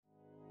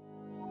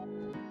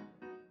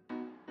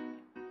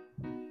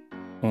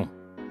Mm.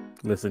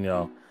 Listen,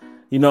 y'all.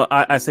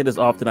 I say this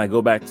often. I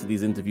go back to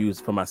these interviews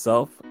for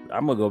myself.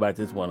 I'm gonna go back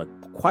to this one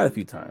quite a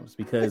few times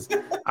because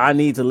I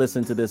need to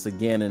listen to this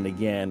again and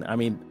again. I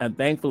mean, and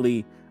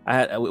thankfully,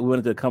 we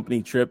went to a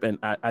company trip, and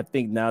I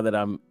think now that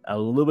I'm a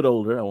little bit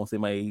older, I won't say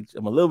my age.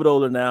 I'm a little bit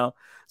older now,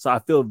 so I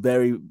feel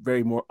very,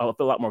 very more. I feel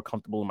a lot more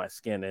comfortable in my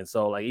skin, and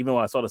so like even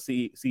when I saw the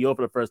CEO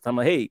for the first time,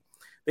 like, hey,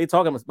 they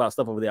talking about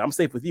stuff over there. I'm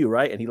safe with you,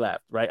 right? And he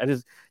laughed, right? I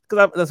just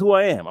because that's who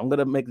I am. I'm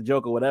gonna make the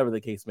joke or whatever the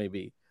case may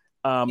be.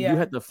 You Yeah,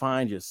 have to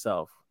find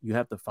yourself. You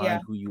have to yeah.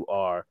 find who you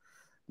are,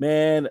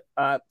 man.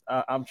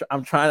 I'm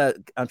trying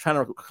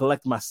to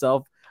collect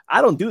myself.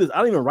 I don't do this. I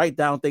don't even write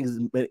down things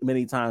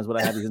many times when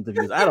I have these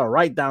interviews. I don't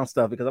write down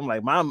stuff because I'm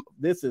like, Mom,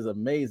 this is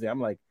amazing. I'm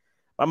like,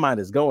 my mind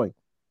is going.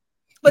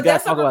 You But got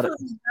to that's a talk about it.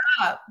 recruiter's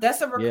job.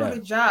 That's a Yeah.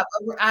 recruiter's job.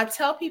 I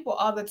tell people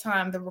all the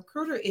time, the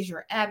recruiter is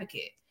your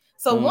advocate.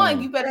 So one,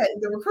 Mm, you better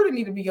the recruiter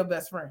need to be your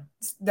best friend.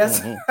 That's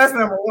mm-hmm. that's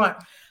number one.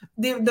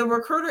 The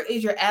recruiter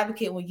is your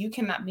advocate when you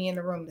cannot be in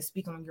the room to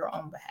speak on your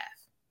own behalf.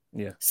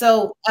 Yeah.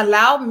 So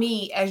allow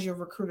me as your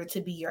recruiter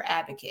to be your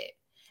advocate.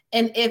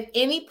 And if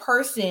any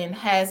person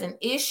has an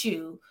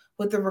issue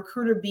with the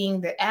recruiter being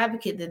the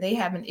advocate, then they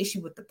have an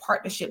issue with the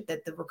partnership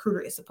that the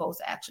recruiter is supposed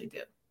to actually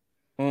do.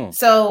 Mm,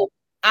 So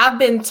I've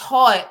been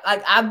taught,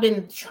 like I've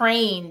been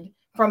trained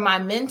from my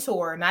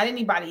mentor, not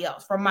anybody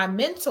else, from my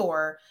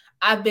mentor.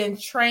 I've been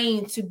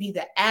trained to be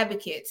the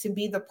advocate, to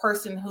be the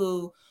person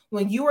who,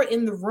 when you are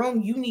in the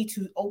room, you need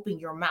to open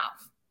your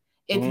mouth.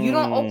 If you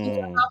don't open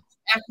your mm, mouth,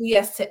 you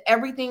acquiesce to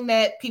everything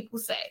that people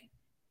say.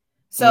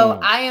 So mm,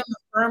 I am a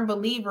firm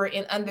believer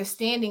in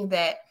understanding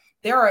that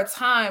there are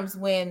times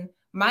when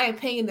my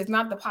opinion is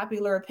not the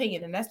popular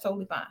opinion, and that's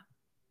totally fine.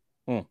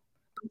 mm.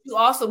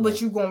 But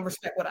Yeah, you gonna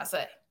respect what I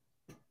say.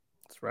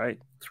 that's right.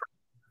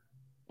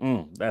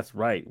 That's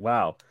right.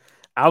 Wow.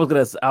 I was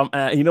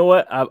gonna. You know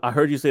what? I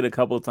heard you say it a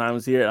couple of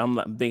times here. I'm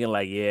thinking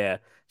like, yeah,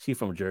 she's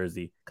from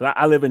Jersey because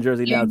I live in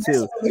Jersey now And that's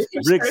too. what we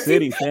Brick Jersey.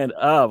 City, stand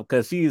up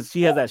because she has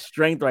that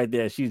strength right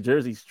there. She's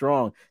Jersey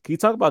strong. Can you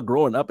talk about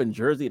growing up in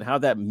Jersey and how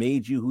that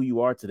made you who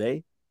you are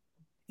today?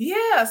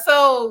 Yeah.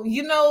 So,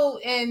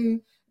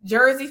 in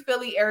Jersey,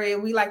 Philly area,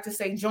 we like to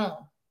say John,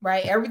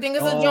 right? Everything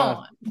is a Oh,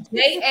 John.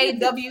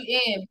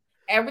 JAWN.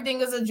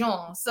 Everything is a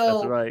John. that's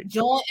So right.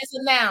 John is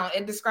a noun.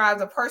 It describes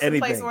a person,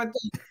 place, Anything. or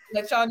thing.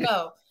 Let y'all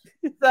know.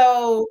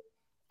 So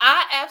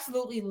I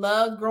absolutely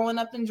loved growing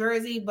up in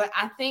Jersey, but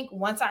I think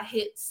once I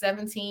hit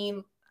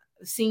 17,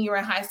 senior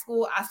in high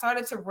school, I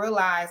started to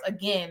realize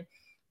again,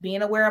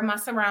 being aware of my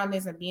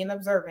surroundings and being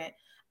observant,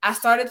 I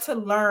started to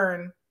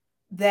learn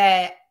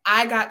that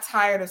I got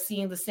tired of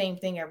seeing the same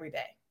thing every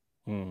day.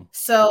 Hmm.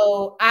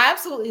 So I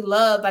absolutely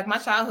loved, like my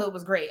childhood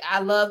was great. I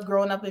loved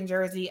growing up in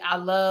Jersey. I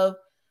loved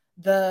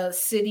the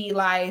city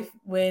life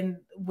when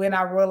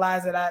I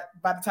realized that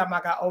by the time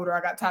I got older,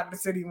 I got tired of the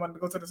city and wanted to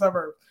go to the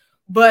suburbs.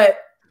 But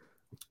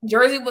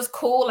Jersey was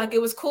cool. Like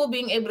it was cool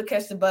being able to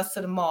catch the bus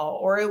to the mall,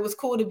 or it was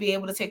cool to be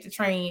able to take the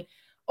train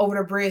over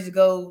the bridge to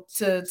go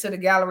to the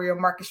gallery or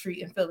Market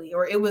Street in Philly,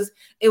 or it was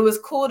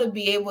cool to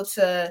be able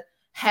to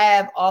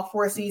have all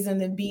four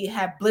seasons and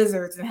have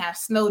blizzards and have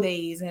snow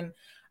days. And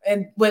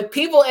what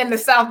people in the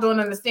South don't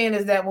understand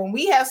is that when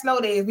we have snow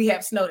days, we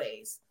have snow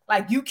days.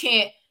 Like you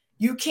can't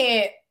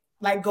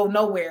like go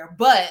nowhere.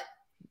 But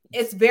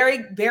it's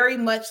very, very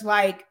much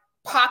like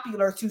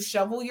popular to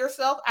shovel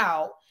yourself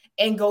out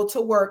and go to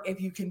work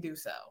if you can do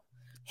so.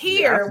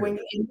 You have Here, to. when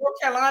in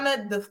North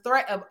Carolina, the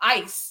threat of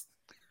ice,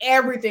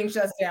 everything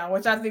shuts down,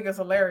 which I think is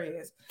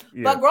hilarious.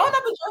 Yeah. But growing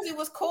up in Jersey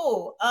was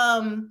cool.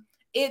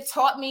 It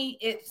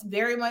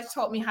very much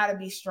taught me how to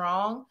be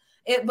strong.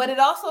 But it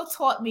also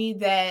taught me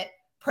that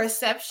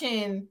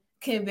perception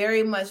can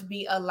very much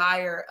be a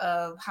liar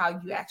of how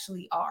you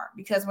actually are.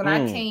 Because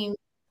Mm.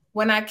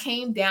 when I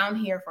came down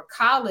here for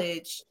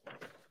college,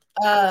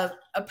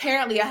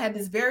 apparently I had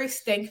this very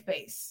stank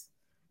face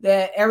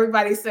that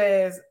everybody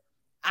says,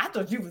 I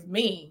thought you was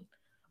mean,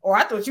 or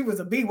I thought you was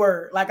a B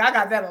word. Like I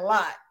got that a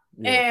lot.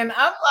 Yeah. And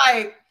I'm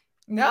like,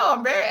 no,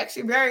 I'm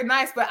actually very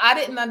nice. But I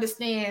didn't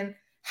understand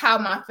how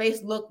my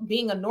face looked.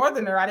 Being a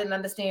northerner, I didn't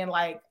understand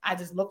like I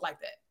just looked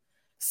like that.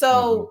 Mm-hmm.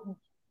 So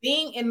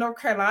being in North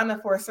Carolina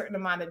for a certain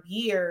amount of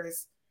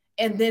years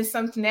and then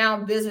some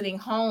now visiting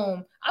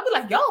home, I'll be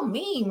like, y'all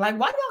mean. Like,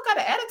 why y'all got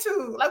an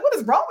attitude? Like, what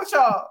is wrong with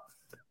y'all?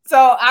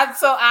 So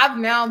I've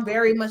now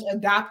very much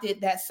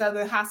adopted that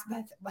Southern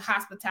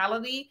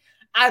hospitality.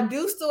 I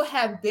do still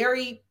have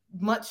very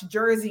much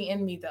Jersey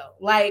in me though.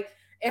 Like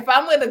if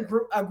I'm with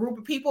a group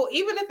of people,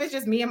 even if it's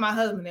just me and my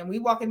husband and we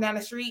walking down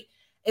the street,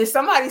 if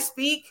somebody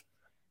speak,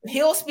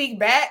 he'll speak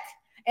back.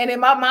 And in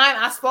my mind,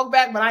 I spoke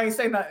back, but I didn't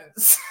say nothing.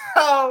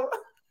 So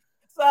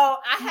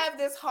I have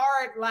this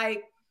hard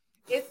like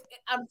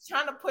I'm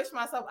trying to push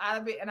myself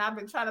out of it, and I've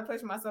been trying to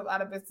push myself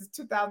out of it since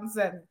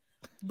 2007.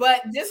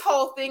 But this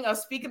whole thing of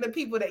speaking to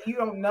people that you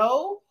don't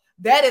know,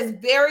 that is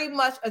very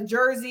much a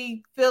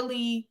Jersey,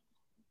 Philly,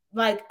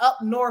 like up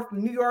north,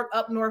 New York,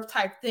 up north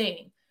type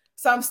thing.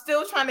 So I'm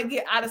still trying to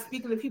get out of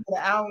speaking to people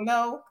that I don't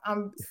know.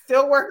 I'm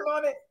still working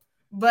on it.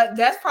 But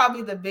that's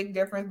probably the big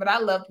difference. But I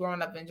loved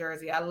growing up in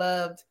Jersey. I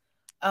loved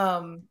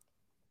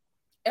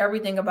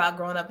everything about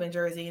growing up in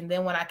Jersey. And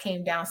then when I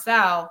came down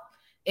south,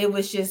 it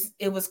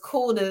was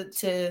cool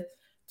to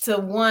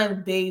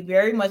one, be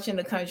very much in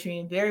the country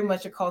and very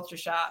much a culture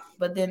shock,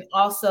 but then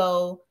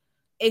also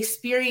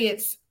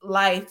experience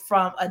life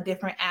from a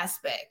different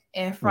aspect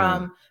and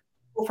from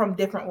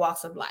different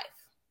walks of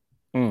life.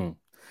 Mm.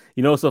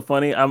 You know, what's so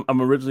funny.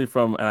 I'm originally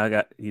from, and I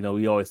got,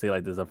 we always say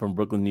like this. I'm from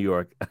Brooklyn, New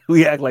York.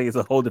 We act like it's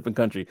a whole different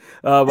country,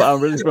 but I'm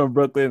originally from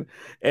Brooklyn.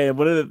 And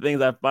one of the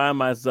things I find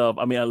myself,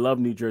 I mean, I love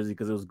New Jersey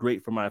because it was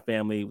great for my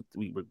family.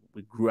 We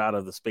grew out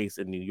of the space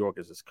in New York.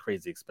 It's just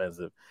crazy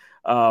expensive.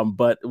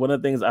 But one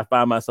of the things I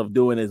find myself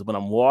doing is when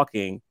I'm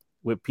walking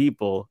with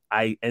people,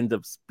 I end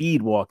up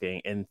speed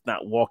walking and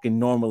not walking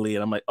normally.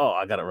 And I'm like, oh,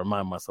 I got to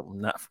remind myself,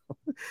 I'm not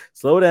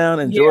slow down,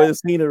 enjoy the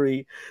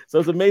scenery. So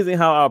it's amazing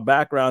how our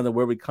background and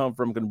where we come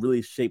from can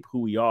really shape who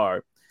we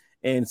are.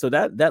 And so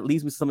that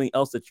leads me to something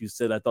else that you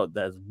said. I thought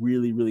that's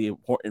really, really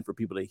important for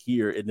people to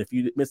hear. And if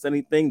you miss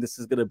anything, this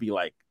is going to be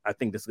like, I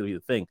think this is going to be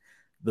the thing.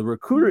 The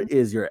recruiter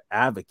is your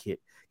advocate.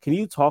 Can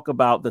you talk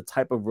about the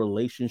type of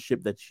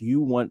relationship that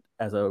you want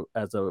as a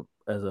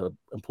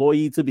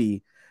employee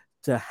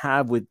to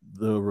have with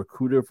the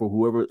recruiter for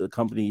whoever the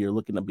company you're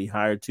looking to be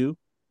hired to?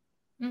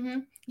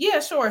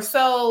 Yeah, sure.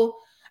 So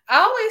I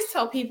always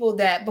tell people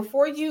that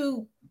before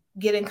you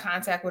get in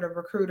contact with a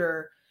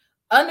recruiter,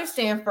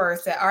 understand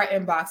first that our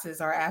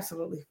inboxes are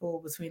absolutely full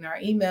between our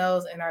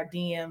emails and our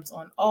DMs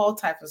on all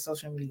types of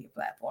social media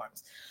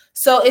platforms.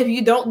 So if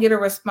you don't get a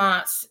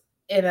response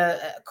in a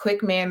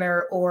quick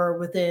manner or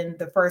within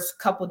the first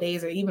couple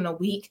days or even a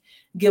week,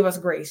 give us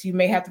grace. You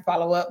may have to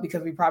follow up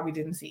because we probably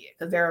didn't see it,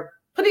 because there are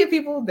plenty of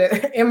people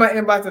that in my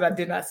inbox that I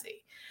did not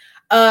see.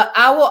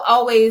 I will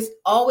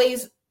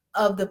always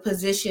of the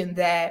position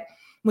that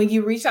when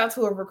you reach out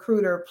to a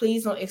recruiter,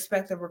 please don't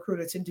expect a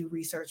recruiter to do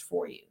research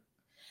for you.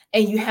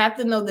 And you have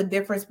to know the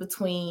difference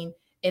between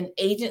an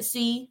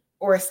agency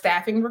or a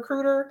staffing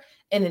recruiter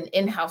and an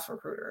in-house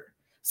recruiter.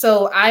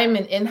 So I am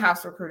an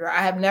in-house recruiter.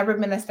 I have never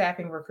been a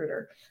staffing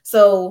recruiter.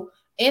 So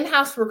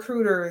in-house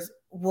recruiters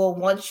will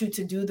want you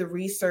to do the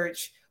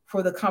research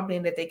for the company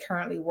that they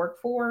currently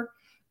work for,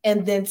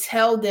 and then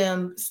tell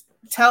them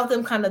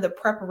kind of the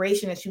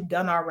preparation that you've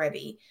done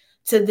already,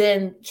 to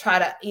then try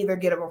to either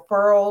get a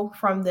referral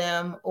from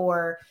them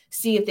or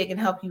see if they can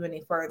help you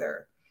any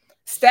further.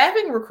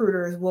 Staffing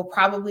recruiters will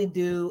probably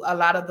do a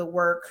lot of the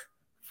work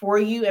for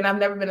you. And I've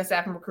never been a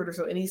staffing recruiter,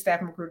 so any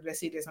staffing recruiter that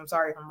see this, I'm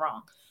sorry if I'm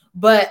wrong.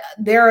 But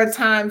there are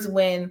times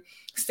when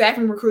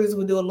staffing recruiters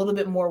will do a little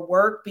bit more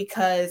work,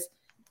 because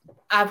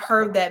I've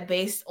heard that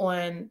based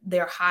on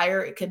their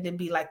hire, it could then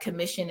be like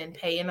commission and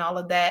pay and all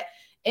of that.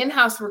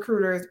 In-house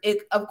recruiters,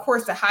 of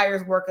course, the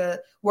hires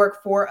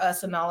work for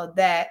us and all of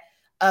that,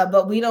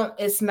 but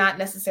it's not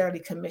necessarily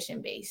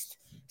commission based.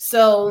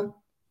 So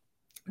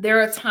there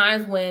are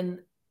times when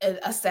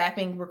a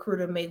staffing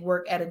recruiter may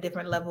work at a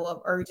different level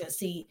of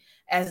urgency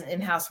as an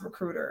in-house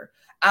recruiter.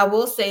 I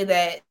will say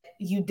that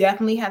you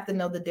definitely have to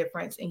know the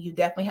difference, and you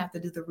definitely have to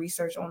do the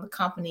research on the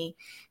company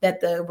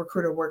that the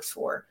recruiter works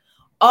for.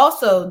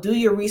 Also, do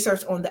your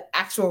research on the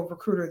actual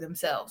recruiter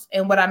themselves.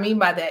 And what I mean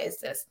by that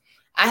is this.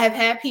 I have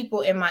had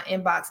people in my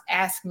inbox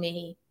ask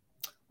me,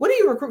 what do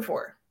you recruit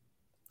for?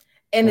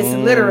 And it's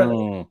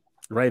literally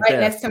right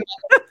next to me.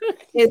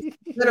 It's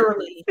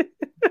literally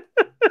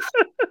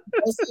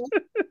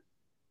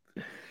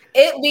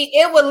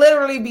it would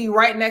literally be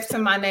right next to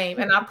my name,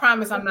 and I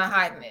promise I'm not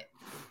hiding it.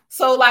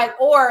 So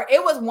or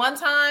it was one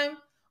time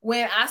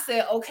when I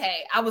said,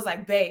 okay, I was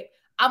like, babe,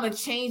 I'm gonna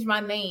change my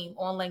name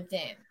on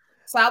LinkedIn.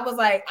 So I was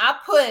like, I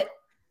put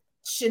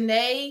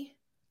Chenae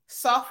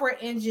software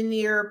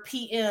engineer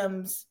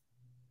PM's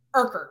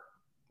Erkerd,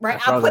 right?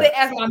 I put it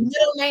as my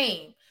middle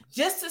name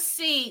just to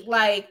see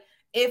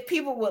if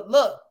people would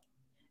look.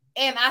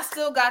 And I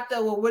still got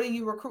what do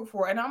you recruit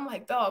for? And I'm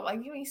like, dog,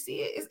 you ain't see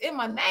it. It's in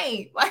my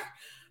name.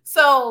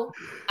 So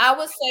I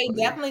would say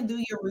definitely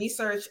do your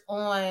research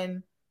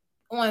on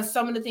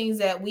some of the things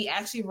that we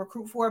actually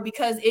recruit for,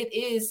 because it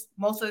is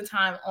most of the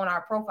time on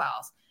our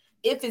profiles.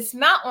 If it's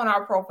not on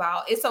our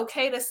profile, it's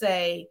okay to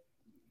say,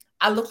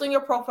 I looked on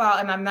your profile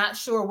and I'm not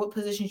sure what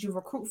positions you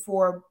recruit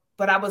for,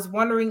 but I was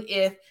wondering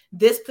if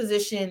this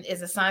position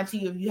is assigned to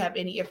you, if you have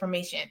any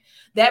information.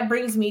 That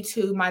brings me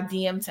to my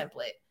DM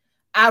template.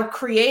 I've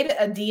created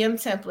a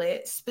DM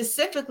template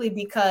specifically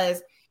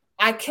because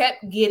I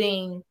kept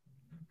getting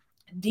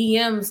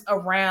DMs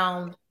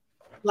around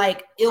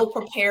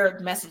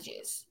ill-prepared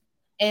messages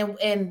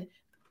and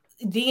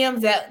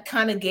DMs that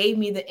kind of gave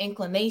me the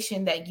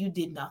inclination that you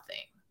did nothing.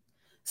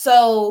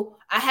 So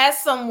I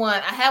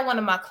had one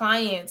of my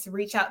clients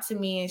reach out to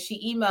me, and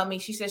she emailed me.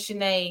 She said,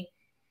 Chenae,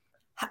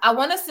 I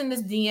want to send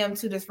this DM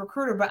to this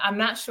recruiter, but I'm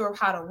not sure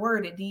how to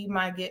word it. Do you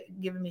mind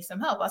giving me some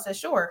help? I said,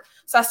 sure.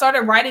 So I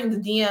started writing the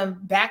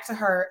DM back to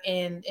her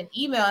in an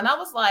email, and I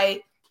was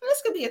like,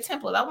 this could be a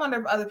template. I wonder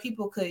if other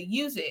people could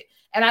use it.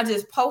 And I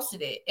just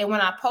posted it. And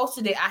when I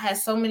posted it, I had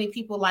so many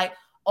people like,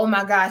 oh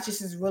my gosh,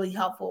 this is really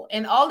helpful.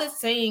 And all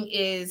it's saying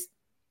is,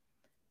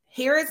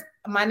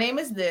 my name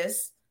is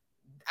this.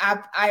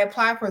 I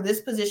applied for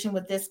this position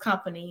with this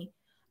company.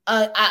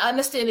 I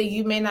understand that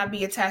you may not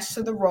be attached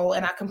to the role,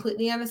 and I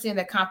completely understand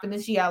that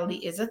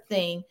confidentiality is a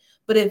thing.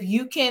 But if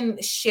you can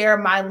share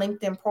my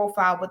LinkedIn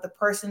profile with the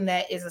person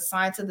that is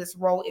assigned to this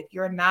role, if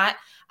you're not,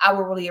 I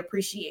would really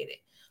appreciate it.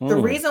 The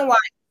reason why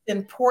it's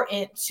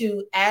important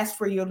to ask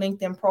for your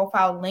LinkedIn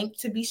profile link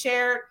to be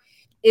shared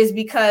is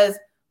because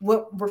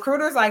with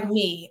recruiters like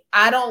me,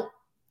 I'm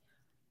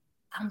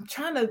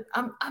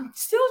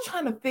still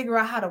trying to figure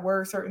out how to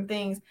word certain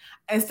things.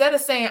 Instead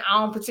of saying I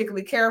don't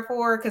particularly care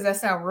for, because that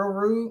sounds real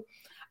rude.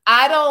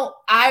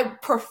 I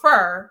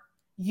prefer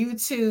you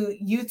to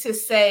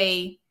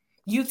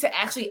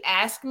actually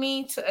ask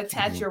me to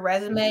attach your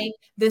resume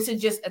than to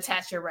just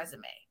attach your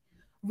resume.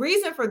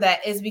 Reason for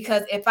that is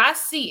because if I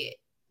see it,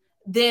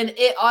 then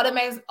it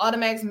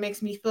automatically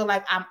makes me feel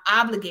like I'm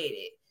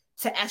obligated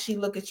to actually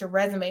look at your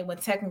resume when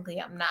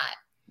technically I'm not.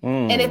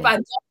 And if I don't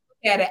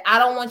look at it, I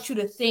don't want you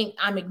to think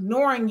I'm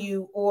ignoring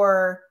you,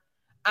 or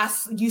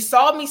you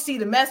saw me see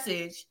the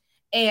message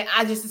and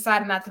I just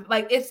decided not to.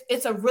 Like,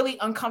 it's a really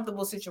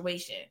uncomfortable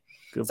situation.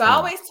 I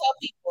always tell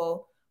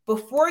people,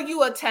 before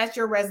you attach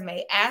your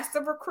resume, ask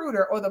the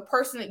recruiter or the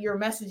person that you're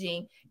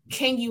messaging,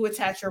 can you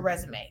attach your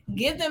resume?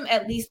 Give them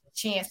at least a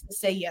chance to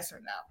say yes or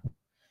no.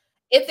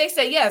 If they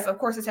say yes, of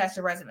course, attach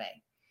the resume.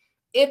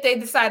 If they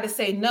decide to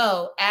say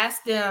no,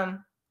 ask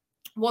them,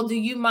 well, do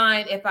you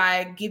mind if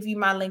I give you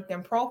my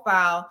LinkedIn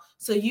profile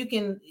so you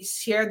can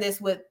share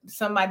this with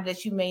somebody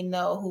that you may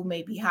know who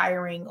may be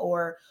hiring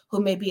or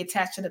who may be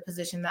attached to the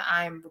position that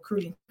I'm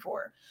recruiting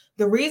for?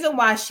 The reason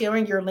why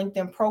sharing your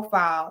LinkedIn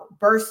profile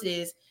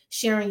versus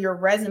sharing your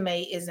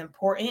resume is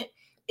important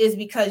is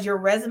because your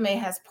resume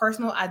has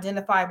personal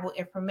identifiable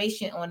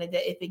information on it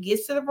that if it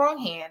gets to the wrong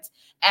hands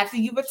after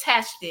you've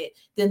attached it,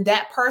 then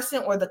that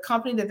person or the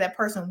company that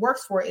person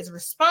works for is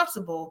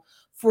responsible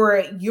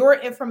for your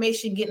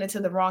information getting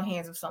into the wrong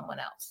hands of someone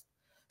else.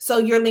 So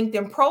your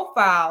LinkedIn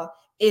profile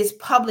is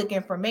public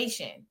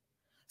information.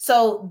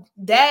 So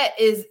that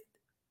is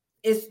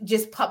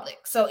just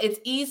public. So it's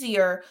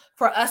easier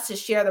for us to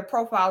share the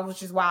profile,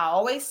 which is why I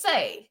always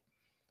say,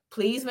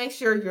 please make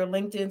sure your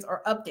LinkedIns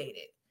are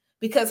updated,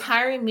 because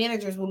hiring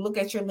managers will look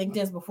at your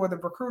LinkedIns before the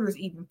recruiters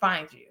even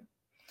find you.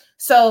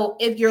 So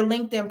if your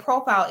LinkedIn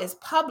profile is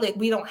public,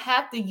 we don't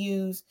have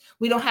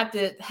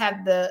to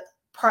have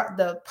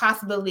the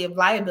possibility of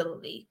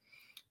liability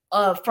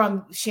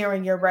from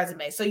sharing your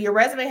resume. So your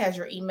resume has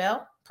your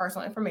email,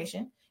 personal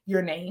information,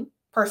 your name,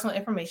 personal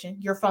information,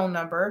 your phone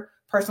number,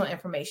 personal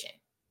information,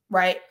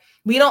 right?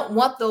 We don't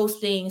want those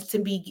things to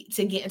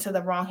get into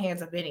the wrong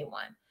hands of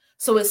anyone.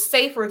 So it's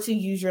safer to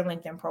use your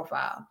LinkedIn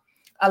profile.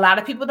 A lot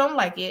of people don't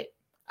like it.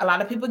 A lot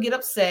of people get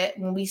upset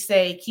when we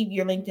say keep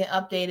your LinkedIn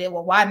updated.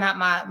 Well, why not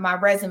my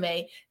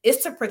resume?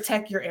 It's to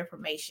protect your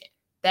information.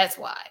 That's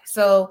why.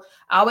 So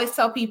I always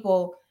tell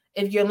people,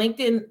 if your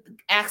LinkedIn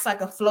acts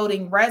like a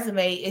floating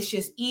resume, it's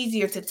just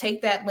easier to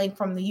take that link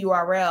from the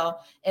URL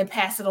and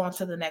pass it on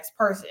to the next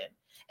person.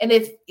 And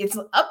if it's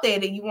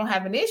updated, you won't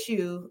have an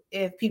issue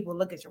if people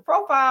look at your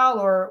profile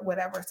or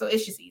whatever. So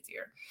it's just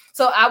easier.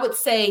 So I would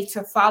say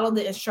to follow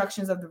the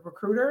instructions of the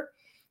recruiter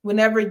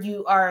whenever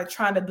you are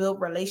trying to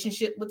build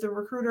relationship with the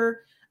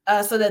recruiter,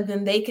 so that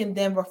then they can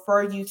then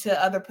refer you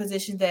to other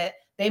positions that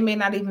they may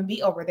not even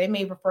be over. They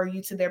may refer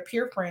you to their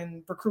peer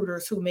friend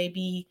recruiters who may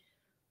be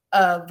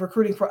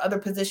recruiting for other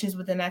positions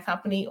within that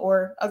company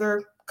or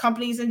other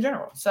companies in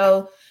general.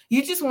 So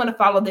you just want to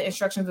follow the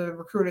instructions of the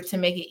recruiter to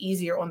make it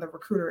easier on the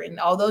recruiter. And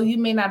although you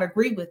may not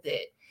agree with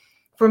it,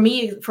 for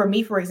me,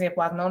 for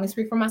example, I can only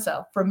speak for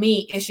myself. For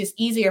me, it's just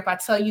easier if I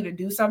tell you to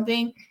do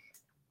something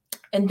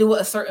and do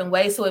it a certain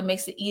way, so it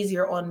makes it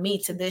easier on me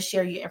to then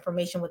share your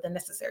information with the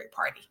necessary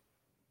party.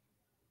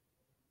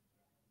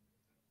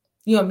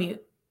 You on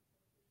mute.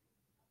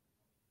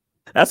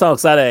 That's how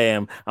excited I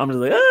am. I'm just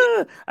like,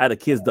 I had the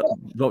kids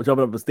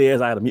jumping up the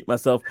stairs. I had to mute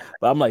myself.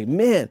 But I'm like,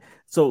 man,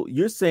 so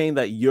you're saying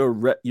that your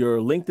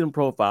LinkedIn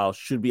profile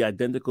should be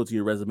identical to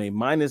your resume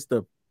minus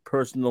the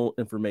personal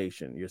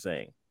information, you're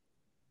saying?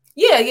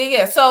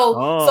 Yeah. So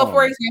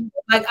for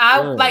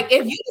example, like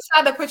if you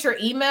decide to put your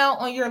email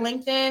on your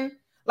LinkedIn,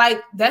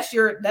 like that's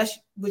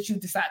what you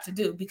decide to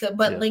do,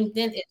 but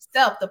LinkedIn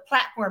itself, the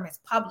platform is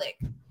public.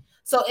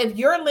 So if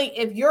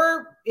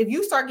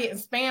you start getting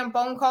spam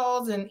phone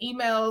calls and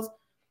emails,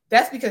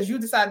 that's because you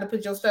decided to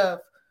put your stuff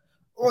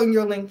on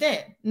your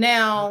LinkedIn.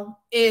 Now,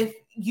 if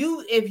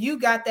you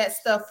got that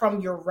stuff from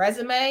your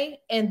resume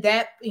and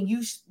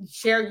you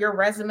share your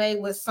resume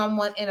with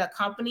someone in a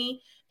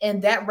company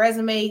and that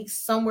resume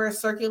somewhere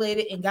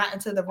circulated and got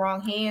into the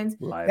wrong hands,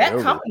 that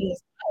company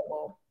is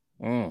liable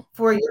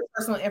for your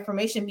personal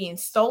information being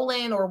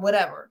stolen or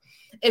whatever.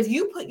 If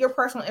you put your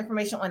personal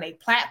information on a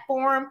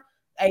platform,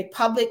 a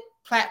public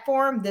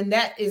platform, then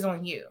that is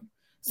on you.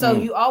 So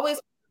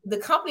the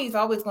company is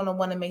always going to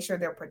want to make sure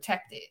they're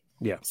protected.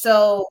 Yeah.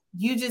 So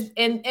you just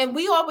and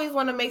we always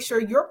want to make sure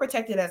you're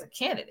protected as a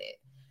candidate.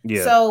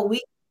 Yeah. So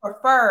we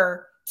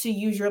prefer to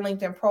use your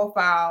LinkedIn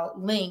profile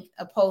link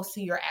opposed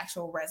to your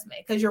actual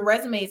resume, because your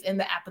resume is in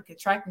the applicant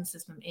tracking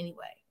system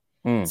anyway.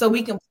 So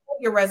we can pull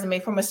your resume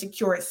from a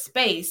secured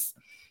space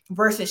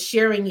versus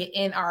sharing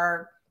it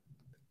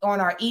on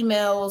our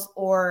emails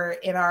or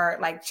in our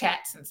like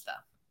chats and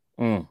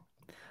stuff.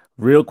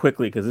 Real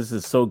quickly, because this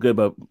is so good,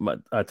 but my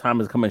time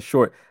is coming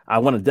short. I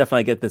want to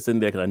definitely get this in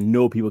there because I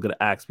know people are going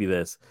to ask me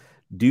this.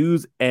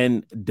 Do's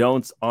and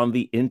don'ts on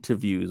the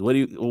interviews. What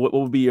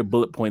would be your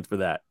bullet points for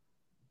that?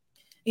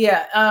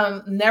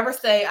 Yeah. Never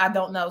say I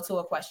don't know to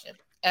a question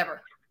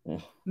ever.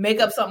 Make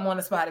up something on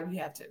the spot if you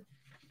have to.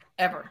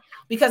 Ever.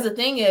 Because the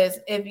thing is,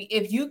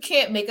 if you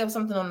can't make up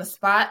something on the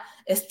spot,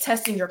 it's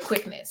testing your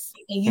quickness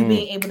and you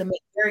being able to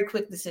make very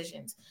quick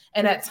decisions.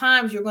 And at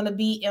times you're going to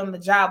be in the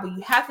job where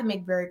you have to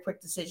make very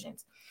quick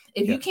decisions.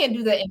 If you can't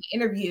do that in the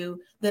interview,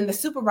 then the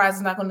supervisor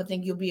is not going to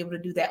think you'll be able to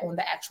do that on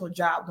the actual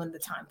job when the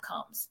time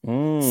comes.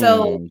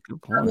 So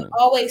I would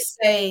always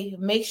say,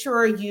 make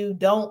sure you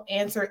don't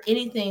answer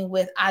anything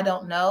with "I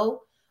don't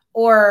know,"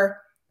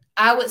 or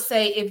I would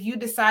say if you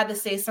decide to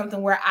say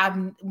something where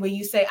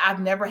you say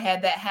I've never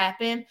had that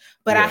happen,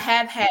 but I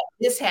have had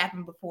this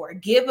happen before.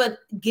 Give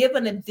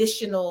an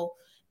additional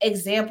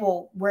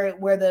example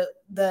where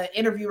the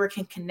interviewer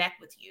can connect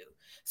with you.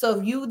 So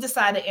if you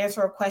decide to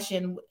answer a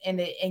question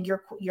and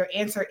your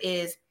answer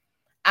is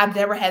I've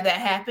never had that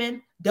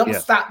happen, don't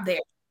stop there.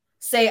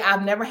 Say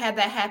I've never had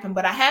that happen,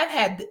 but I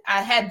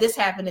had this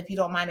happen. If you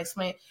don't mind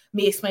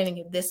explaining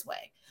it this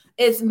way.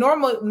 It's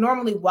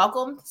normally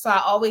welcomed. So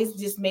I always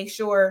just make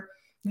sure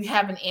you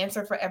have an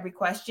answer for every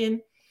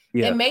question.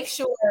 And make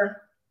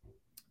sure,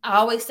 I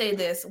always say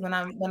this when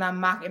I'm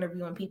mock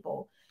interviewing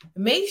people,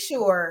 make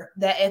sure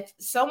that if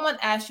someone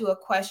asks you a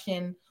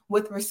question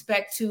with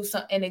respect to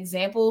an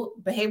example,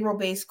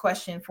 behavioral-based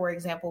question, for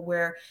example,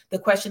 where the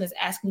question is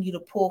asking you to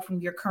pull from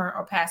your current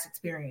or past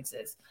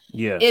experiences.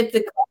 If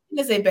the question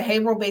is a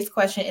behavioral-based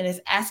question and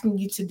is asking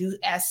you to do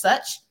as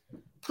such,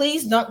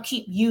 please don't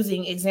keep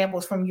using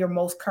examples from your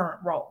most current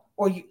role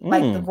or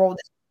like the role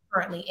that you're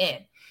currently in,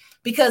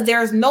 because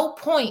there's no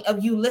point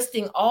of you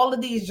listing all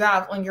of these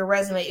jobs on your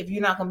resume if you're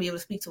not going to be able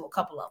to speak to a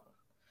couple of them.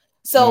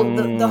 So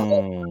the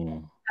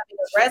whole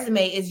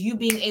resume is you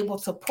being able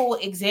to pull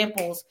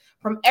examples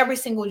from every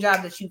single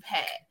job that you've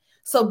had.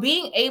 So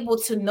being able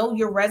to know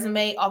your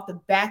resume off the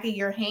back of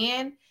your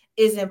hand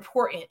is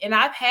important. And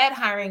I've had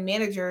hiring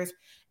managers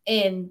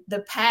in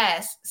the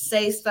past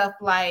say stuff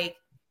like,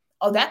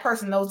 oh, that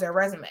person knows their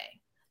resume.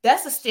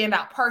 That's a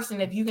standout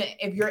person if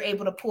you're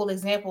able to pull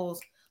examples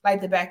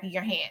like the back of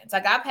your hands.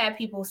 Like I've had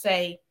people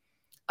say,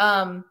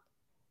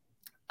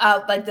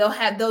 like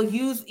they'll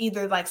use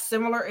either like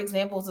similar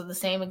examples or the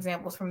same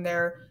examples from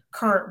their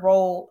current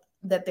role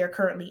that they're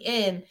currently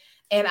in.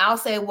 And I'll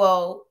say,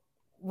 well,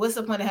 what's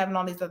the point of having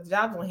all these other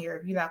jobs on here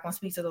if you're not going to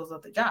speak to those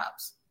other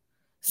jobs?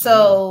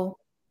 So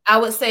I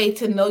would say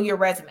to know your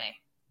resume.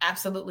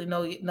 Absolutely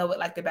know it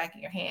like the back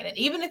of your hand. And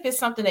even if it's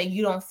something that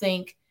you don't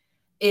think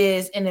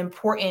is an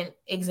important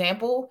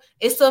example,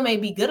 it still may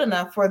be good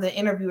enough for the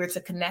interviewer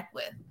to connect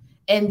with.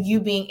 And you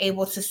being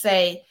able to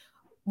say,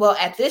 well,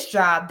 at this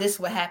job, this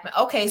would happen.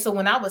 Okay, so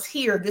when I was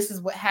here, this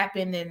is what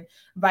happened and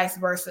vice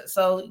versa.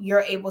 So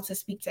you're able to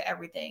speak to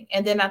everything.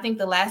 And then I think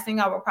the last thing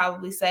I would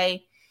probably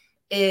say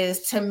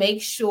is to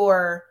make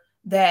sure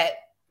that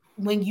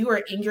when you are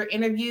in your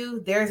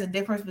interview, there's a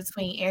difference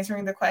between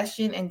answering the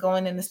question and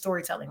going into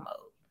storytelling mode.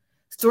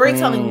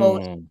 Storytelling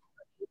mode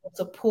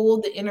to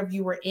pull the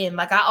interviewer in.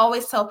 Like I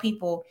always tell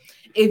people,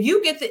 if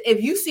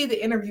you see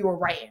the interviewer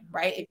writing,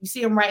 right? If you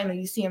see him writing or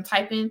you see him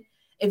typing,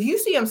 if you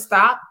see him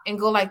stop and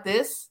go like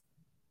this,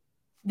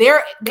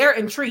 they're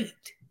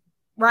intrigued,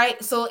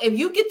 right? So if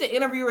you get the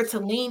interviewer to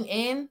lean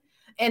in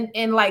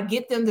and like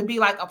get them to be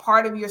like a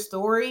part of your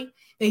story,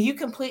 then you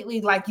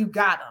completely like you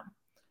got them.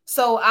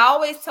 So I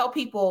always tell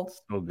people,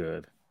 so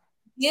good.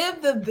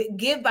 Give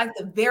like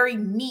the very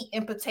meat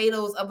and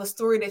potatoes of a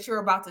story that you're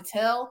about to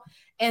tell.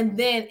 And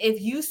then if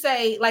you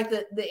say like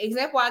the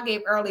example I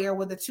gave earlier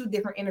with the 2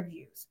 different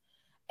interviews,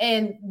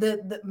 and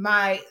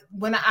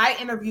when I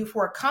interviewed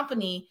for a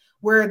company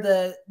where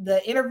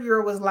the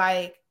interviewer was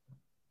like,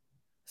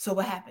 so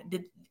what happened?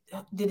 Did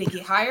it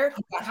get hired?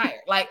 Who got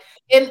hired? Like,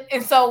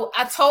 and so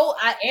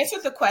I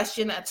answered the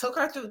question. I took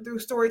her through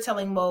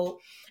storytelling mode,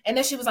 and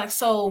then she was like,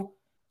 so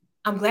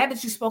I'm glad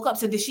that you spoke up.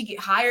 So did she get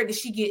hired? Did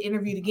she get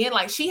interviewed again?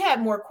 Like she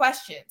had more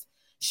questions.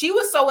 She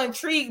was so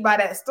intrigued by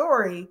that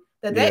story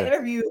that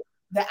interview,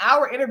 the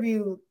hour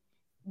interview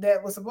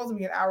that was supposed to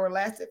be an hour,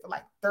 lasted for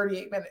like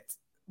 38 minutes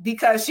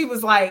because she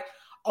was like,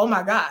 oh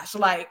my gosh,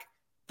 like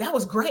that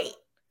was great.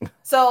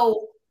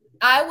 So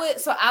I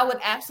would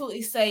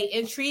absolutely say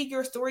intrigue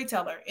your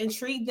storyteller,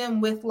 intrigue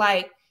them with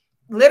like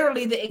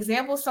literally the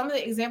examples. Some of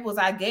the examples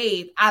I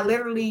gave, I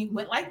literally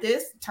went like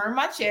this, turned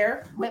my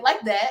chair, went like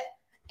that,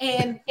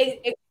 and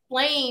it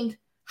explained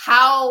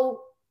how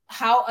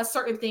a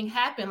certain thing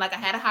happened. Like I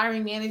had a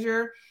hiring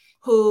manager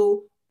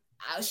who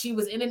she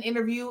was in an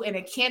interview, and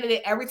a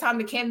candidate, every time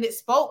the candidate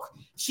spoke,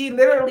 she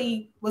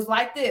literally was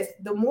like this.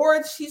 The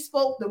more she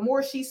spoke, the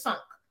more she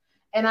sunk.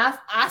 And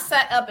I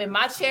sat up in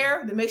my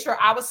chair to make sure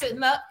I was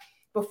sitting up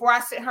before I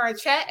sent her a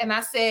chat, and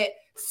I said,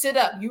 sit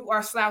up, you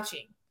are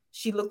slouching.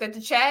 She looked at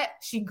the chat,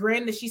 she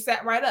grinned, and she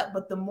sat right up.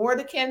 But the more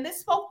the candidate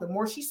spoke, the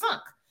more she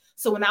sunk.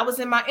 So when I was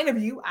in my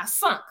interview, I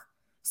sunk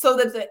so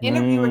that the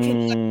interviewer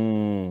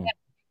can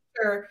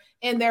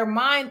in their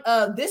mind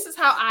of this is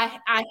how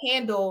I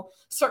handle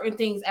certain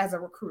things as a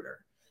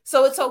recruiter.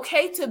 So it's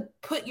okay to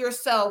put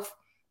yourself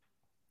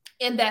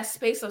in that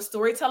space of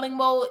storytelling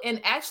mode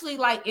and actually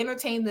like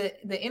entertain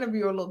the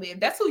interviewer a little bit. If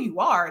that's who you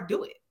are,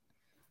 do it.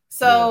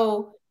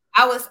 So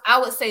I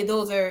would say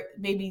those are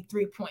maybe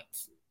 3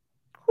 points.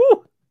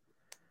 Whew.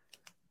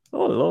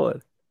 Oh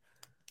Lord.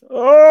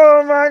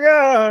 Oh my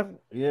God.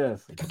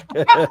 Yes.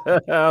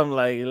 I'm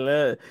like,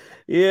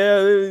 yeah,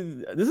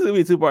 this is gonna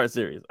be a 2-part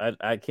series.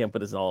 I can't put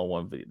this all in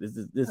one video.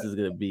 This is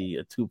gonna be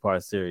a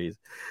 2-part series.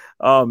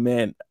 Oh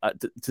man.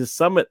 To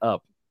sum it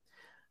up,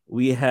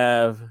 we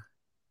have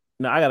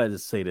now I gotta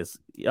just say this.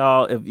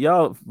 Y'all, if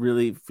y'all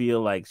really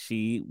feel like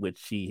which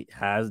she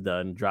has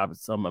done, dropped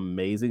some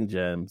amazing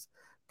gems,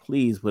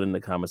 please put in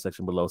the comment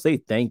section below. Say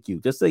thank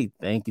you. Just say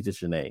thank you to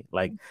Chenae.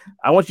 Like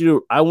I want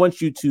you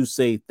to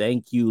say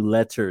thank you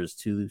letters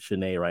to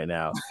Chenae right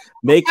now.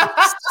 Make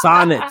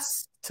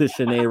sonnets to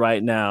Chenae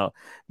right now.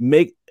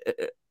 Make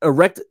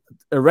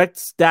erect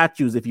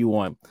statues if you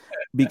want,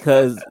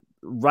 because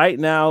right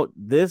now,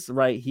 this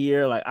right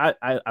here, like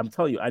I'm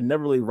telling you, I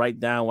never really write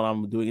down when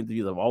I'm doing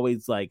interviews. I'm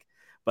always like,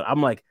 but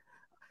I'm like,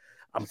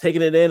 I'm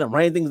taking it in, I'm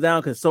writing things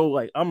down because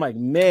I'm like,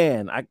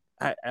 man,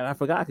 I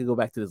forgot I could go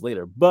back to this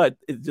later, but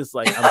it's just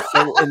like I'm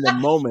so in the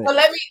moment. Well,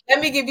 let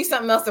me give you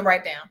something else to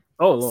write down.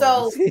 Oh, Lord.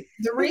 So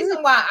the reason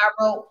why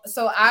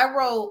I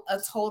wrote a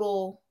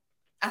total.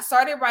 I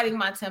started writing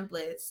my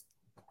templates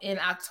in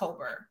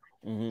October,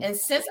 and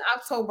since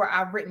October,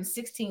 I've written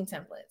 16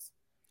 templates.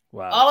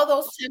 Wow. All of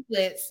those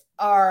templates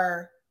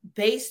are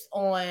based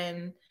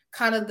on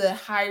kind of the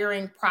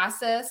hiring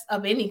process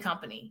of any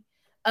company,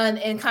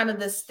 and kind of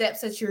the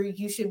steps that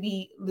you should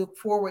be look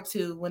forward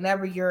to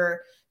whenever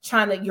you're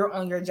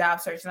on your job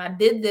search. And I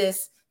did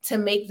this to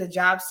make the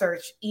job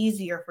search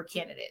easier for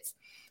candidates.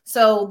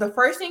 So the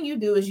first thing you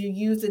do is you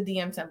use the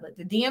DM template.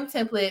 The DM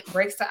template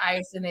breaks the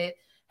ice and it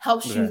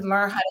helps you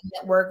learn how to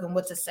network and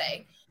what to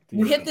say.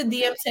 You hit the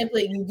DM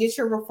template, you get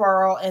your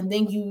referral, and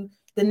then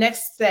the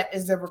next step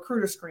is the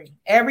recruiter screen.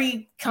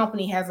 Every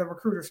company has a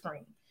recruiter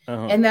screen.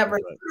 And that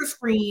recruiter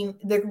screen,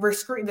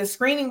 the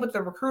screening with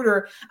the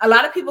recruiter, a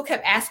lot of people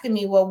kept asking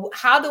me, well,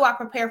 how do I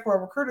prepare for a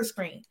recruiter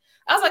screen?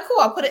 I was like, cool,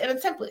 I'll put it in a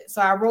template.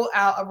 So I wrote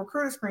out a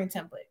recruiter screen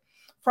template.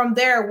 From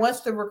there, once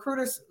the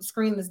recruiter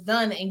screen is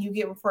done and you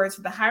get referred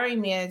to the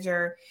hiring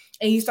manager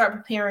and you start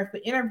preparing for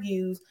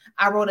interviews,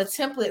 I wrote a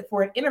template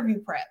for an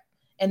interview prep.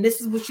 And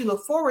this is what you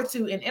look forward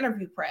to in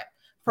interview prep.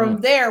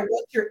 From there,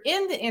 once you're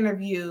in the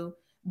interview,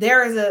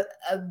 there is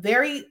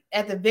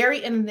at the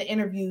very end of the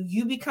interview,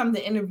 you become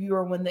the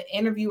interviewer when the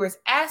interviewers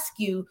ask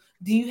you,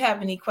 do you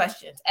have any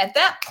questions? At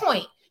that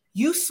point,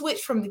 you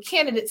switch from the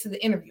candidate to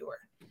the interviewer.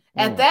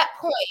 At that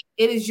point,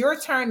 it is your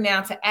turn now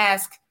to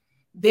ask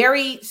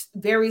very,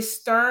 very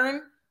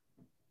stern,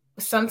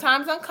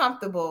 sometimes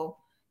uncomfortable,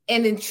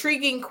 and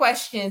intriguing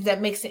questions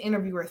that makes the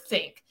interviewer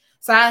think.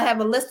 So I have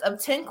a list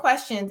of 10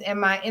 questions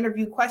in my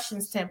interview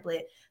questions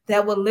template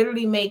that will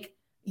literally make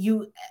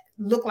you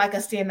look like a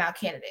standout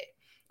candidate.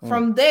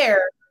 From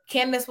there,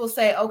 candidates will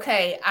say,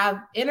 okay, I've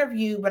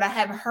interviewed, but I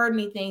haven't heard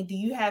anything. Do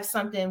you have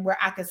something where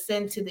I could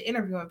send to the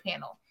interviewing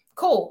panel?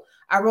 Cool.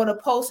 I wrote a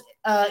post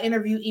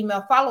interview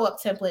email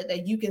follow-up template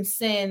that you can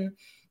send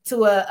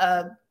to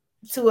a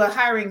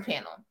hiring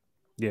panel.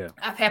 Yeah.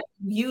 I've had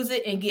to use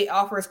it and get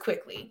offers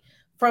quickly.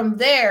 From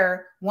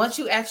there, once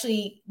you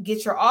actually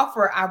get your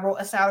offer, I wrote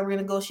a salary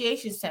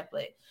negotiations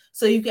template.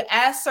 So you can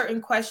ask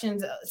certain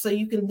questions so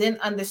you can then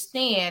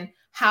understand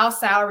how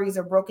salaries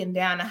are broken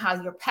down and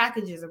how your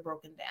packages are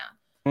broken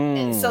down.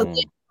 And so then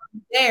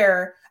from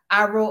there,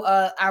 I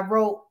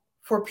wrote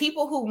for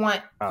people who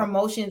want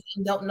promotions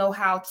and don't know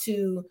how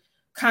to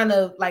kind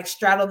of like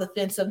straddle the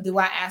fence of, do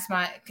I ask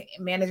my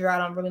manager? I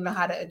don't really know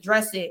how to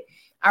address it.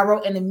 I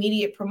wrote an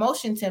immediate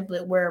promotion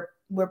template where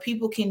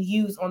people can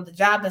use on the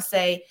job and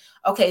say,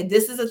 okay,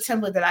 this is a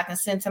template that I can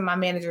send to my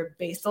manager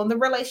based on the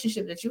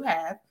relationship that you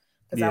have.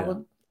 Because I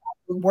would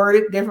word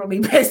it differently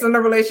based on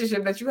the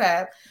relationship that you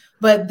have.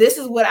 But this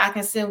is what I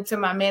can send to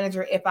my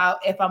manager if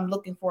I'm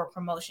looking for a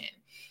promotion.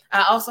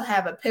 I also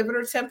have a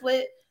pivoter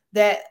template,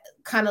 that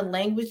kind of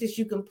language that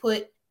you can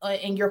put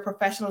in your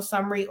professional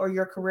summary or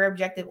your career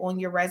objective on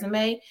your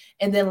resume,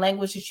 and then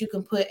language that you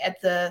can put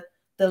at the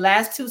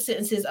last 2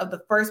 sentences of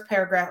the first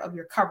paragraph of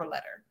your cover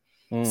letter.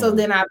 So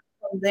then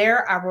from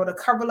there, I wrote a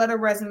cover letter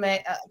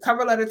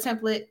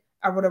template.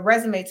 I wrote a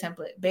resume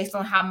template based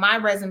on how my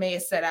resume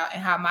is set out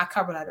and how my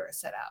cover letter is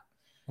set out.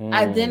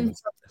 I then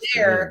from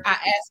there, I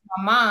asked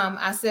my mom,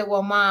 I said,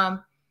 well,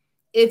 Mom,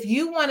 if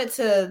you wanted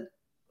to,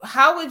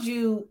 how would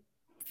you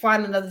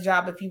find another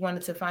job if you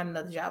wanted to find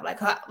another job?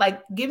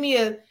 Like give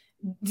me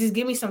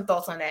some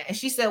thoughts on that. And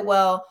she said,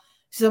 well,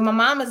 so my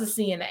mom is a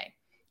CNA.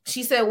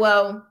 She said,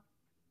 well,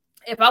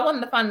 if I wanted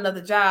to find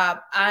another job,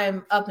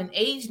 I'm up in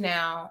age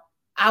now.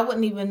 I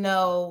wouldn't even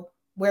know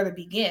where to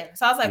begin.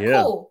 So I was like,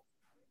 cool.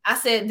 I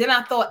said, then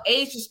I thought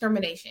age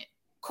discrimination.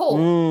 Cool.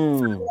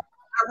 So Mm.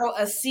 I wrote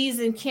a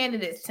seasoned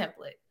candidates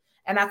template.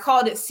 And I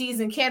called it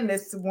seasoned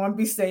candidates to one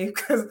be safe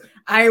because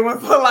I didn't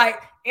want to feel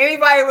like I didn't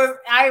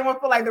want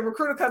to feel like the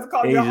recruiter cousin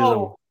called you Ageism.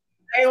 old.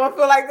 I didn't want to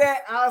feel like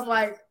that. I was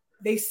like,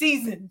 they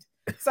seasoned.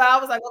 So I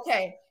was like,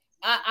 okay,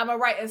 I'm gonna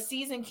write a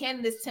seasoned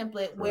candidates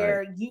template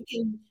where you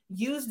can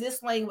use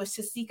this language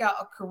to seek out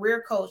a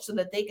career coach so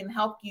that they can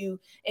help you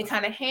and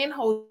kind of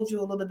handhold you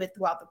a little bit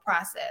throughout the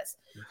process.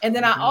 And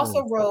then I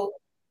also wrote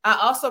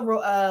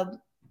a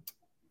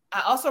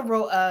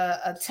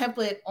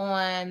template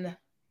on.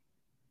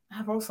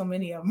 I wrote so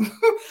many of them.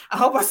 I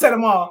hope I said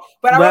them all,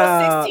 but I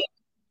wrote 16.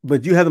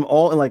 But you have them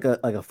all in like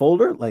a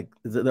folder? Like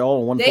they're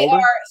all in one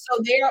folder?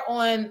 They're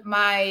on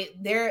my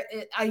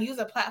I use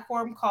a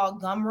platform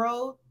called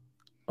Gumroad.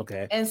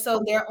 Okay. And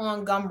so they're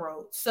on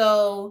Gumroad.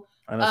 So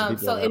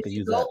so if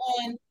you go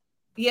on,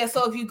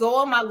 so if you go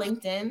on my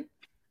LinkedIn,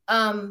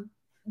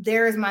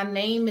 there is my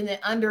name, and then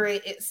under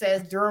it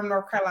says Durham,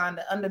 North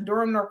Carolina. Under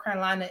Durham, North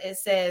Carolina, it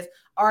says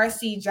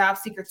RC Job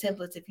Seeker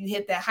Templates. If you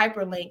hit that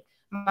hyperlink,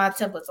 my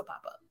templates will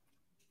pop up.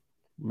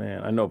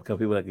 Man, I know a couple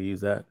people that can use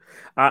that.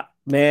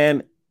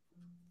 And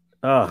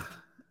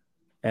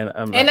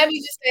let me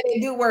just say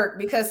they do work,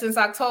 because since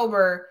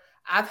October,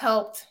 I've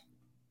helped,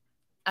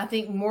 I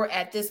think more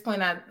at this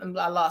point, I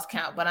lost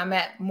count, but I'm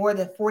at more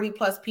than 40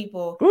 plus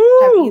people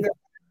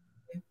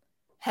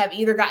have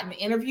either gotten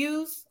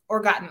interviews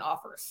or gotten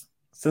offers.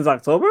 Since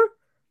October?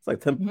 It's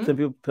like 10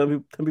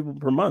 people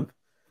per month.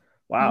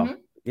 Wow. Mm-hmm.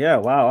 Yeah.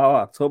 Wow.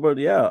 October.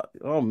 Yeah.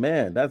 Oh,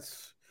 man.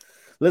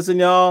 Listen,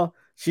 y'all.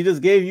 She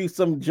just gave you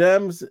some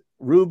gems,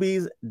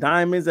 rubies,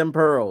 diamonds, and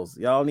pearls.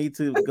 Y'all need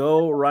to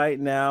go right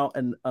now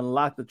and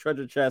unlock the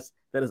treasure chest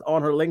that is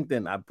on her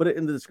LinkedIn. I put it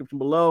in the description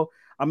below.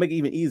 I'll make it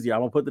even easier. I'm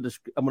gonna put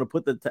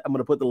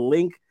the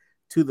link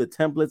to the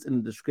templates in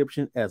the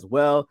description as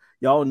well.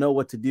 Y'all know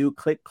what to do.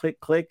 Click, click,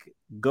 click.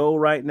 Go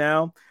right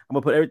now. I'm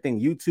gonna put everything,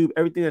 YouTube,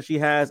 everything that she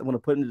has, I'm gonna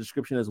put in the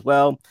description as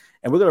well.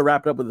 And we're gonna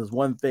wrap it up with this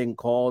one thing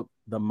called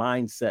the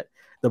mindset,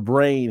 the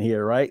brain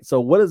here, right? So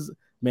what is,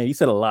 man, you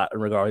said a lot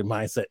regarding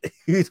mindset.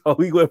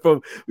 we went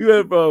from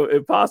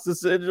imposter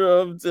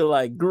syndrome to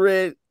like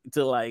grit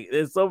to like,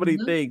 there's so many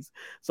things.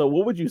 So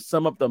what would you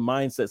sum up the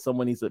mindset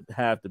someone needs to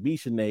have to be,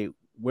 Chenae,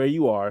 where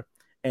you are,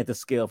 and to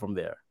scale from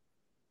there?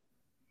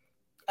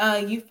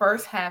 You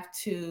first have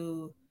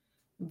to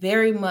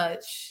very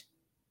much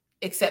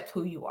accept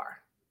who you are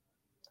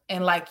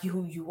and like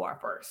who you are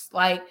first.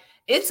 Like,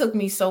 it took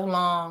me so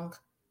long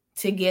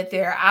to get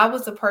there. I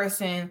was a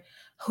person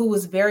who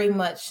was very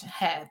much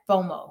had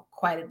FOMO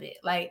quite a bit.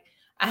 Like,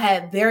 I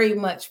had very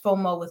much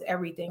FOMO with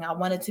everything. I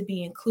wanted to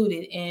be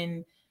included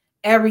in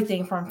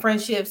everything from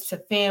friendships to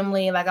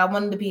family. Like, I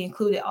wanted to be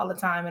included all the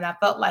time. And I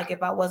felt like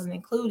if I wasn't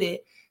included,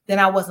 then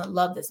I wasn't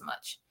loved as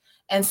much.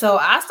 And so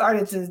I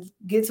started to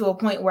get to a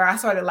point where I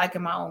started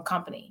liking my own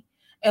company.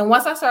 And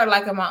once I started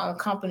liking my own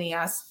company,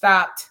 I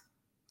stopped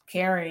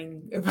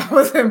caring if I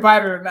was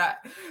invited or not.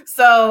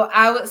 So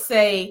I would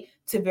say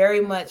to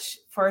very much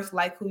first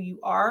like who you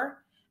are.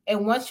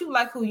 And once you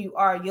like who you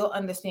are, you'll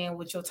understand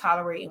what you'll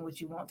tolerate and what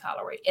you won't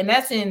tolerate. And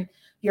that's in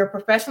your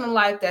professional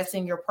life. That's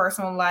in your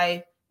personal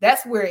life.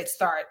 That's where it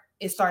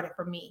started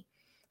for me.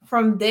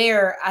 From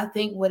there, I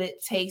think what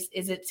it takes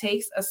is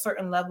a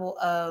certain level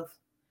of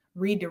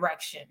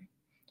redirection.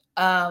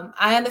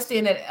 I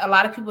understand that a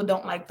lot of people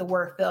don't like the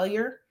word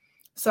failure,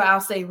 so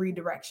I'll say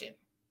redirection.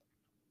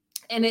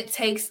 And it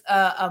takes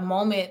a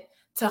moment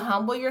to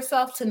humble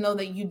yourself, to know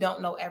that you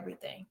don't know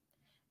everything,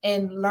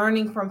 and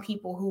learning from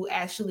people who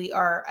actually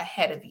are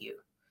ahead of you.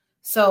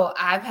 So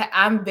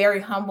I'm very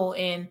humble,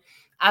 and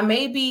I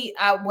may be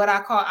what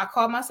I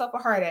call myself a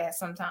hard ass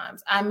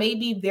sometimes. I may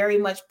be very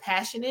much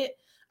passionate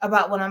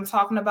about what I'm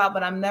talking about,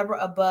 but I'm never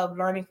above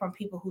learning from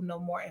people who know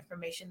more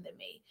information than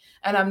me.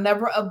 And I'm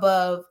never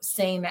above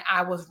saying that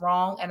I was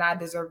wrong and I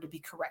deserve to be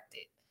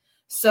corrected.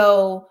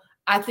 So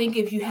I think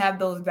if you have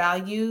those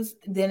values,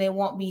 then it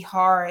won't be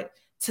hard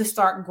to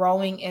start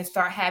growing and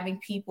start having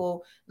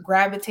people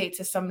gravitate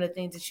to some of the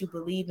things that you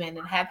believe in,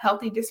 and have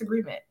healthy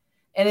disagreement.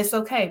 And it's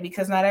okay,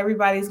 because not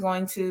everybody's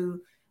going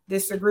to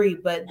disagree,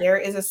 but there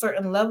is a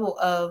certain level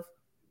of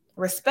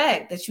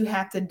respect that you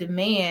have to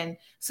demand,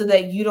 so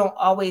that you don't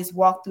always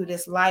walk through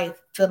this life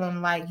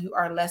feeling like you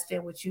are less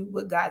than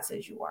what God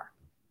says you are.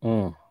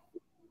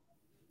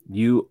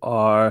 You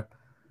are.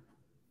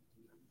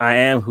 I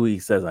am who He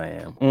says I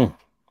am.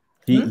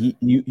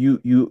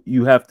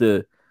 You have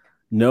to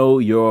know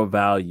your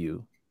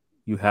value.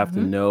 You have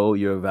to know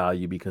your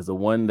value, because the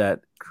one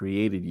that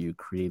created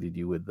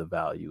you with the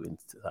value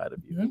inside of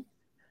you.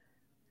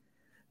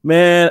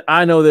 Man,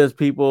 I know there's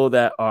people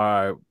that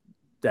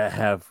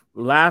have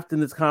laughed in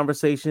this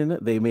conversation.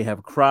 They may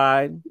have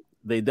cried.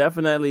 They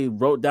definitely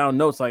wrote down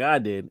notes like I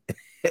did.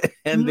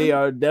 And they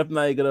are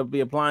definitely going to be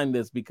applying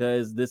this,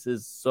 because this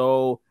is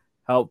so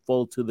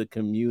helpful to the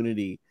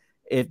community.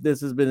 If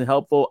this has been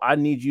helpful, I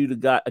need you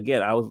to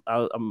again,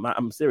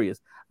 I'm serious.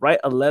 Write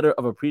a letter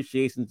of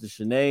appreciation to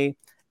Chenae.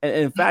 And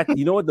in fact,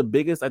 you know what the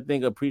biggest, I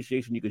think,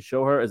 appreciation you could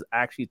show her is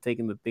actually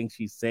taking the things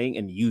she's saying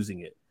and using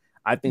it.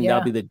 I think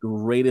that'll be the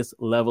greatest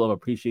level of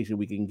appreciation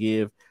we can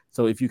give.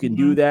 So if you can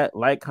do that,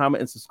 like,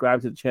 comment, and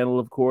subscribe to the channel,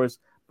 of course,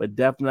 but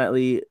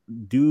definitely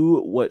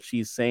do what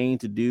she's saying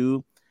to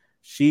do.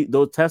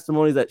 Those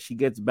testimonies that she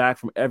gets back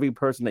from every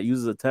person that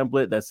uses a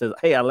template that says,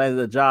 "Hey, I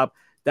landed a job,"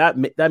 that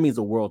means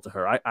the world to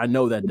her. I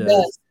know that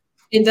does.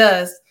 It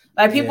does.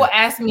 Like, people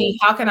ask me,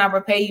 "How can I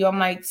repay you?" I'm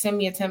like, send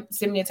me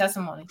a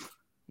testimony.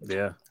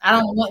 Yeah. I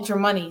don't want your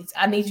money.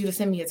 I need you to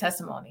send me a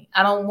testimony.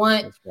 I don't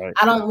want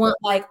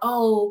like,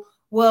 oh,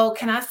 well,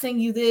 can I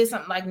send you this?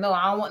 I'm like, no,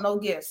 I don't want no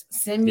gifts.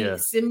 Send me a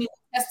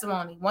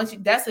testimony.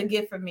 That's a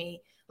gift for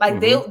me. Like,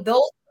 they'll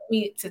put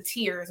me to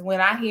tears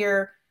when I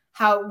hear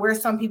where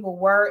some people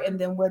were and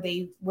then where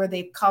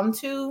they've come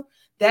to.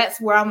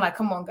 That's where I'm like,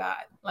 come on,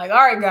 God. Like, all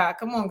right, God,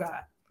 come on,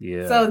 God.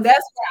 Yeah. So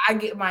that's where I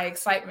get my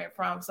excitement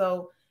from.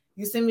 So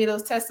you send me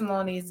those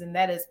testimonies, and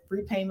that is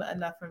repayment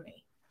enough for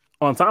me.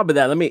 On top of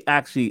that, let me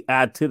actually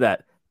add to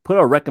that. Put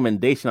a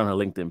recommendation on her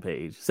LinkedIn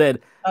page. Said,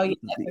 "Oh yeah,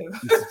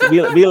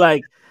 be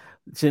like,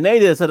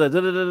 Chenae did such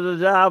a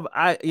job.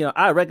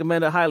 I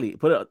recommend it highly.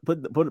 Put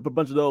a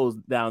bunch of those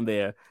down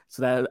there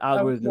so that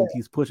algorithm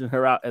keeps pushing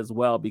her out as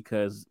well,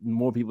 because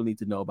more people need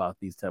to know about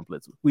these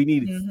templates. We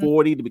need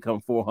 40 to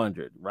become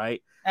 400,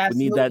 right? Absolutely.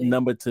 We need that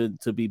number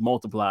to be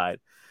multiplied.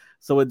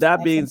 So with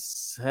that being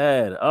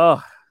said,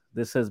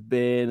 this has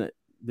been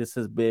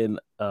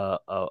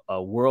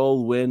a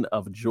whirlwind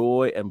of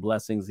joy and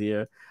blessings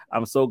here.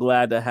 I'm so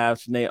glad to have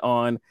Chenae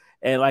on.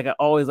 And like I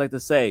always like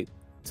to say,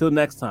 till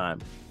next time,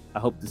 I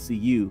hope to see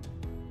you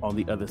on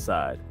the other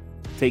side.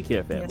 Take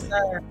care, family. Yes,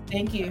 sir.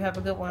 Thank you. Have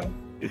a good one.